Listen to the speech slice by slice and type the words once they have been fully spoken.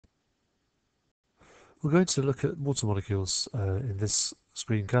We're going to look at water molecules in this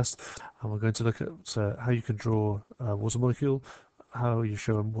screencast, and we're going to look at how you can draw a water molecule, how you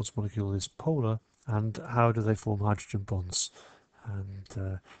show a water molecule is polar, and how do they form hydrogen bonds.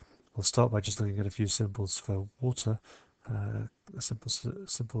 And we'll start by just looking at a few symbols for water, a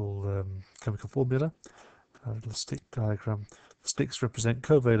simple chemical formula, a little stick diagram. The sticks represent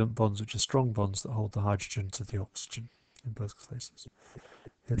covalent bonds, which are strong bonds that hold the hydrogen to the oxygen in both places.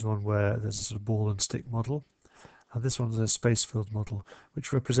 Here's one where there's a sort of ball and stick model, and this one's a space-filled model,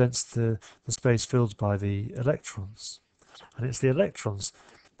 which represents the space filled by the electrons. And it's the electrons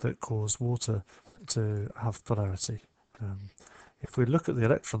that cause water to have polarity. If we look at the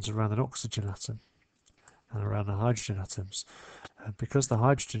electrons around an oxygen atom and around the hydrogen atoms, because the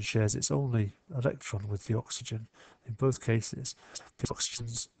hydrogen shares its only electron with the oxygen, in both cases, the oxygen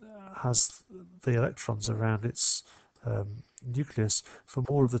has the electrons around its nucleus for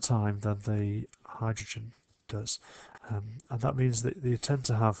more of the time than the hydrogen does. And that means that they tend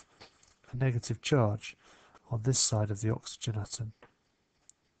to have a negative charge on this side of the oxygen atom.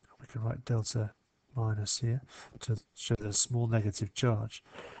 We can write delta minus here to show the small negative charge.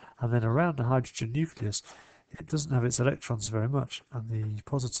 And then around the hydrogen nucleus, it doesn't have its electrons very much, and the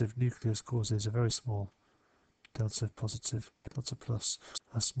positive nucleus causes a very small delta positive, delta plus,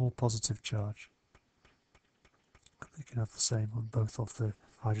 a small positive charge. You can have the same on both of the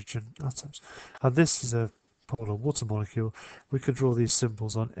hydrogen atoms. And this is a polar water molecule. We could draw these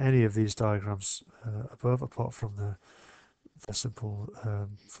symbols on any of these diagrams above, apart from the simple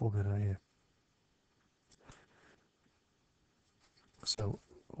formula here. So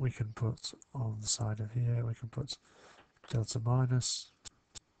we can put on the side of here, we can put delta minus,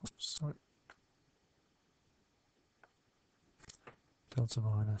 sorry, delta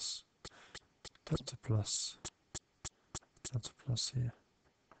minus, delta plus here.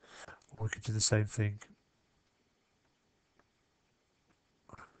 Or we could do the same thing.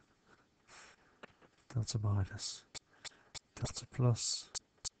 Delta minus, delta plus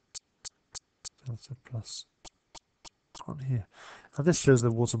on here. And this shows the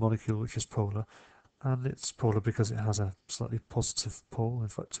water molecule, which is polar. And it's polar because it has a slightly positive pole, in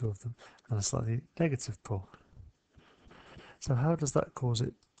fact two of them, and a slightly negative pole. So how does that cause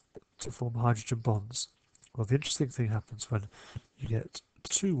it to form hydrogen bonds? Well, the interesting thing happens when you get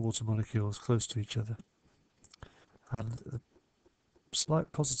two water molecules close to each other, and the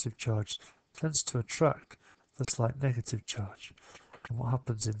slight positive charge tends to attract the slight negative charge. And what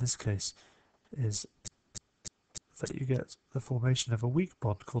happens in this case is that you get the formation of a weak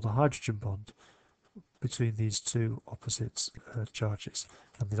bond called a hydrogen bond between these two opposite charges,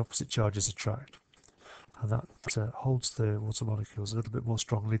 and the opposite charges attract, and that holds the water molecules a little bit more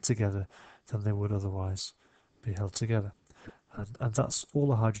strongly together than they would otherwise be held together, and that's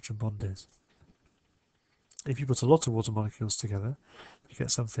all a hydrogen bond is. If you put a lot of water molecules together, you get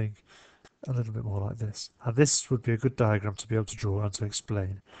something a little bit more like this, and this would be a good diagram to be able to draw and to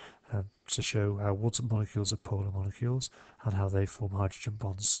explain, to show how water molecules are polar molecules and how they form hydrogen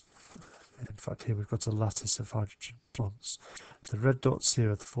bonds. In fact, here we've got a lattice of hydrogen bonds. The red dots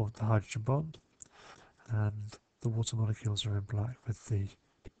here are the hydrogen bond, and the water molecules are in black with the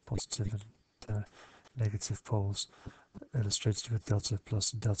positive and negative poles illustrated with delta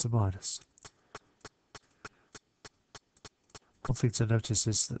plus and delta minus. One thing to notice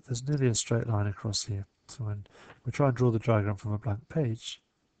is that there's nearly a straight line across here. So when we try and draw the diagram from a blank page,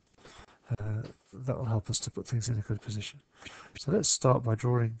 that will help us to put things in a good position. So let's start by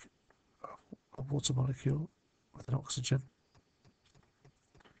drawing a water molecule with an oxygen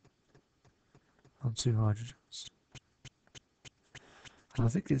and two hydrogens. And I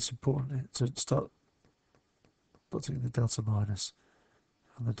think it's important to start putting the delta minus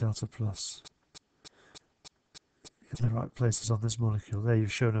and the delta plus in the right places on this molecule. There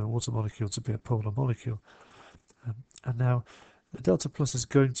you've shown a water molecule to be a polar molecule. And now the delta plus is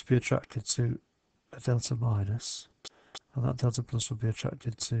going to be attracted to a delta minus, and that delta plus will be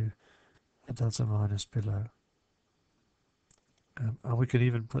attracted to a delta minus below. And we can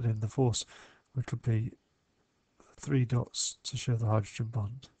even put in the force, which would be 3 dots to show the hydrogen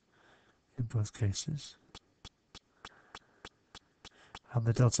bond in both cases. And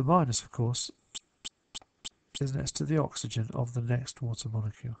the delta minus, of course, is next to the oxygen of the next water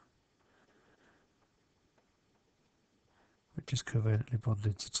molecule, which is covalently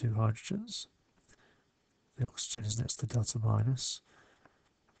bonded to two hydrogens. The oxygen is next to delta minus,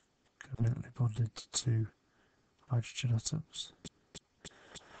 covalently bonded to two hydrogen atoms.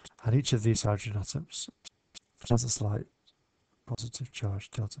 And each of these hydrogen atoms has a slight positive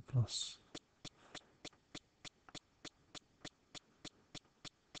charge, delta plus.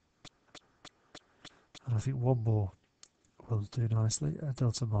 And I think one more will do nicely, a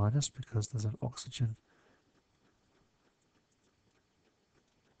delta minus, because there's an oxygen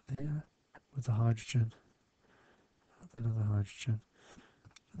there with the hydrogen, another hydrogen.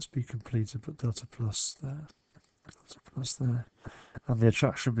 Let's be completed, but delta plus there, delta plus there. And the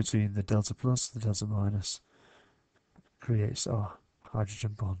attraction between the delta plus and the delta minus creates our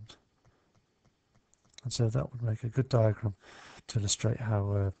hydrogen bond. And so that would make a good diagram to illustrate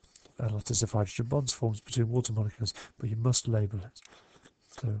how a lattice of hydrogen bonds forms between water molecules, but you must label it.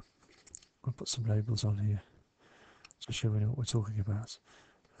 So we'll put some labels on here to show you what we're talking about.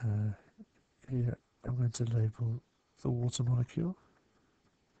 Here I'm going to label the water molecule.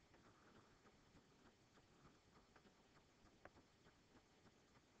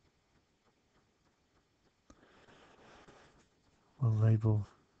 We'll label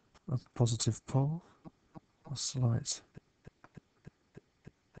a positive pole, a slight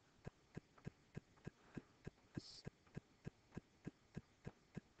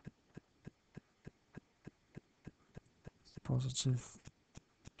positive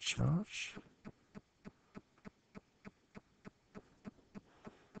charge.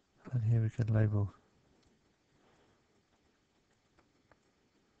 And here we can label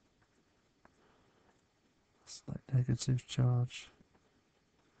slight negative charge.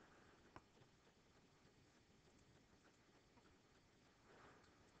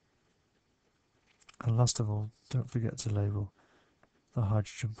 And last of all, don't forget to label the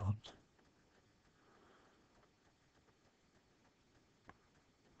hydrogen bond.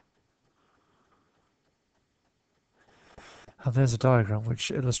 And there's a diagram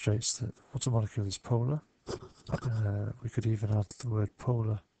which illustrates that the water molecule is polar. We could even add the word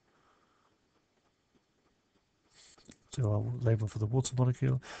polar to our label for the water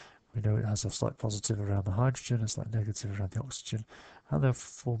molecule. We know it has a slight positive around the hydrogen, a slight negative around the oxygen, and they've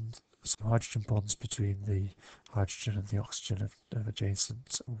formed some hydrogen bonds between the hydrogen and the oxygen of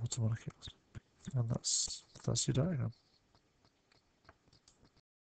adjacent water molecules. And that's your diagram.